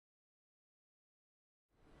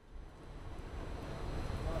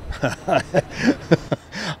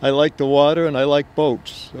I like the water and I like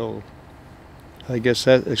boats, so I guess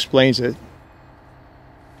that explains it.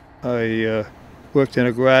 I worked in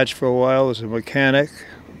a garage for a while as a mechanic,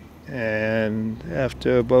 and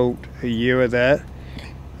after about a year of that,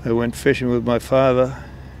 I went fishing with my father,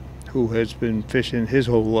 who has been fishing his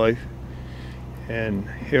whole life, and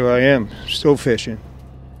here I am, still fishing.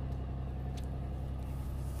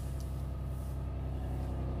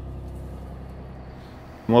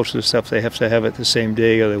 Most of the stuff they have to have it the same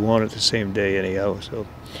day, or they want it the same day anyhow, so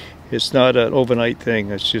it's not an overnight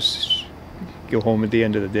thing. It's just go home at the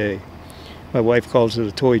end of the day. My wife calls it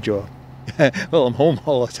a toy job. Well, I'm home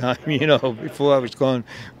all the time, you know. Before I was gone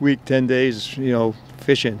week, 10 days, you know,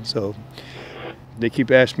 fishing. So they keep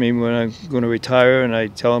asking me when I'm going to retire, and I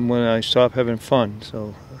tell them when I stop having fun.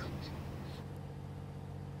 So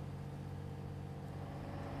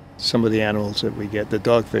some of the animals that we get, the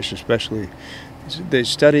dogfish especially, they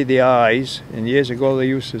study the eyes, and years ago they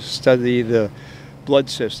used to study the blood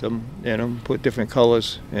system in them, put different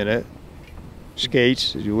colors in it.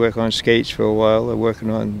 Skates, you work on skates for a while, they're working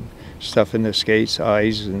on stuff in the skates,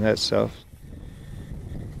 eyes and that stuff.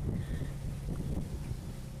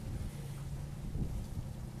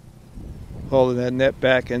 Holding that net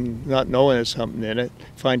back and not knowing there's something in it,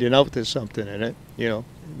 finding out there's something in it, you know,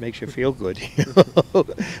 it makes you feel good. You know?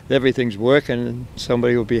 Everything's working and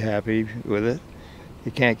somebody will be happy with it.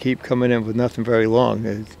 You can't keep coming in with nothing very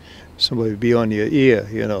long. Somebody will be on your ear,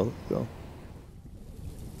 you know. So.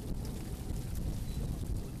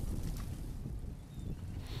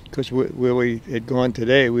 Because where we had gone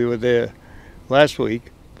today, we were there last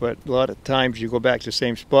week, but a lot of times you go back to the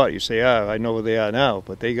same spot, you say, I know where they are now,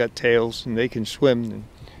 but they got tails and they can swim and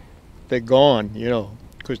they're gone, you know.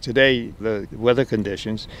 Because today, the weather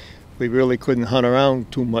conditions, we really couldn't hunt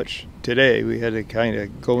around too much today. We had to kind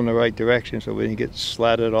of go in the right direction so we didn't get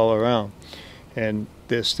slattered all around. And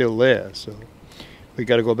they're still there, so we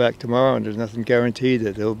got to go back tomorrow, and there's nothing guaranteed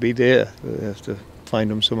that they'll be there. We'll have to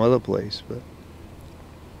find them some other place. But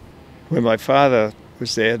when my father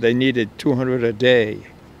was there, they needed 200 a day,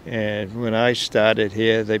 and when I started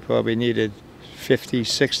here, they probably needed 50,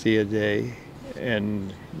 60 a day,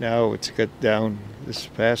 and now it's got down this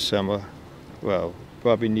past summer, well,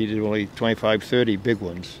 probably needed only 25, 30 big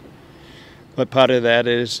ones. But part of that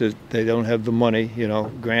is that they don't have the money, you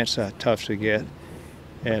know, grants are tough to get,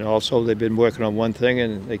 and also they've been working on one thing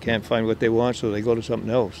and they can't find what they want, so they go to something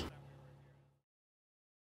else.